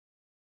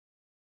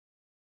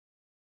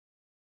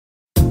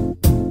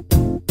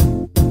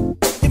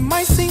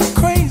might seem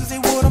crazy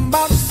what I'm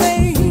about to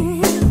say.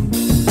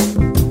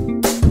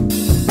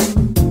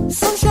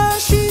 Sunshine,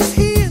 she's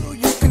here,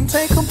 you can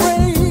take a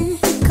break.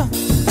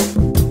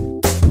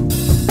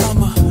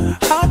 I'm a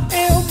hot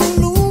air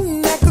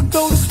balloon that could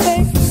go to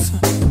space.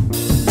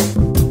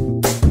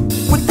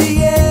 With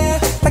the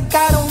air, like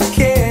I don't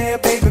care,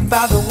 baby,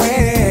 by the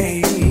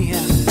way.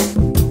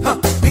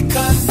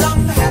 Because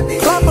I'm happy.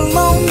 Clap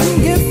along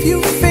if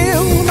you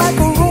feel like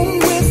a room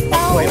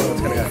without. Wait,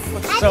 what's gonna go?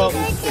 So,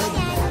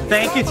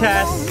 thank you,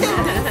 Tess.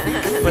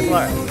 With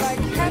Laura.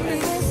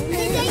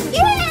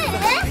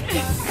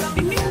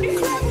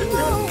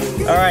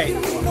 All right.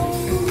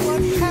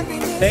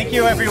 Thank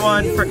you,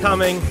 everyone, for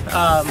coming.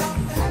 As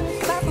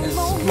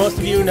most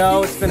of you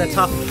know, it's been a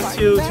tough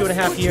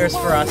 2.5 years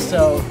for us.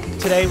 So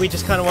today we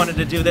just kind of wanted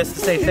to do this to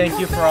say thank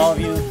you for all of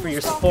you for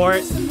your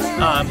support.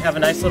 Have a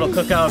nice little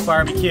cookout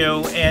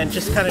barbecue and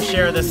just kind of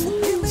share this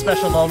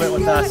special moment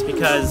with us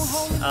because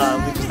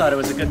we just thought it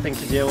was a good thing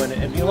to do and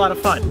it'd be a lot of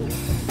fun.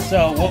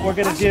 So what we're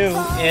going to do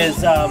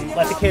is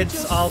let the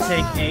kids all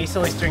take a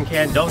silly string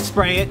can. Don't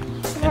spray it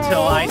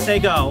until I say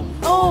go.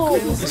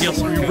 Because you'll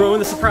ruin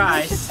the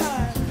surprise.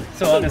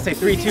 So I'm going to say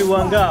 3, 2,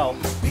 1, go.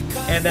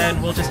 And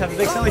then we'll just have a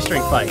big silly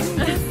string fight.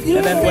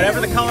 And then whatever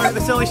the color of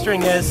the silly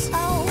string is,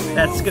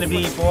 that's going to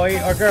be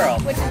boy or girl.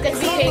 Which is going to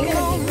be pink.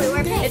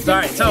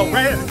 Alright, so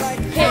right,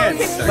 hands.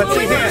 Let's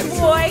see hands.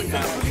 Boy.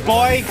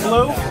 Boy,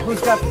 blue.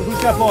 Who's got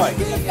boy?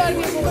 It's got to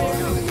be boy.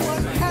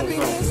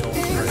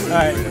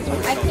 Alright.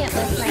 I can't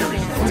lift my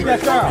hand. Who's got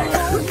girl?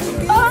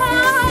 Oh!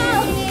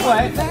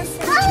 What?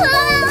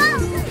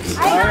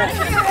 Alright.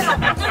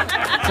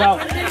 So,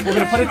 we're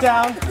going to put it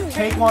down.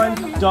 Take one.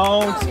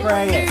 Don't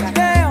spray it.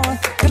 Down,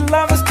 your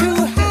love is too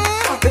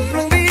high to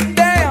bring me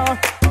down.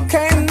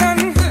 Can't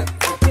none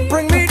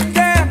bring me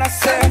down. I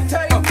said,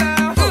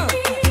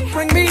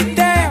 bring me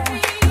down.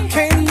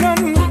 Can't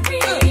none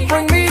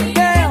bring me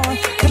down.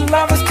 Your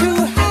love is too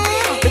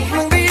high to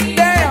bring me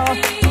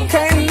down.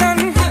 Can't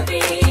none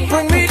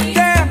bring me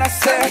down. I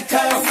said,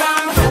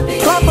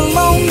 clap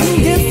along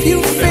if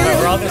you feel.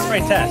 We're all going to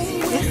spray Tess.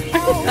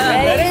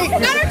 Ready?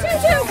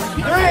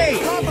 3,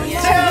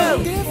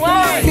 2,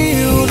 1.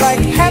 Feel like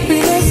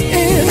happiness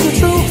is the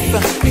truth.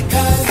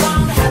 Because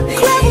I'm happy.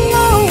 Clap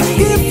along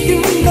if you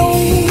know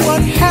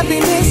what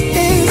happiness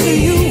is to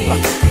you.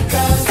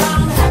 Because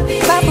I'm happy.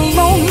 Clap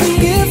along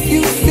if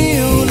you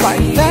feel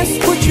like that's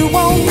what you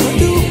want to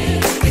do.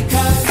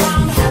 Because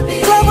I'm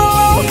happy. Clap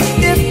along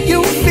if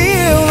you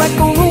feel like a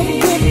room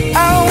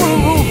without a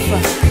roof.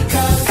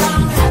 Because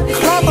I'm happy.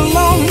 Clap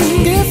along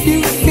if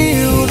you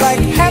feel like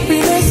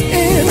happiness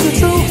is the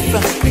truth.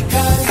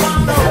 Because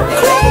I'm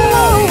happy. Clap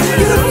along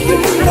if you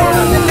know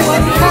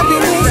what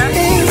happiness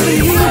is to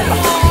you.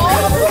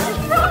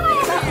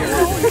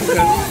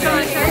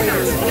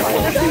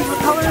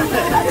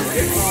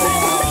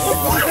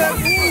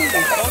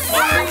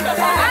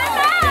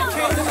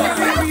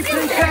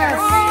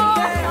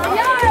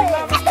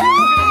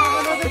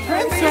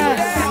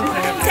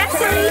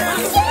 Jessie!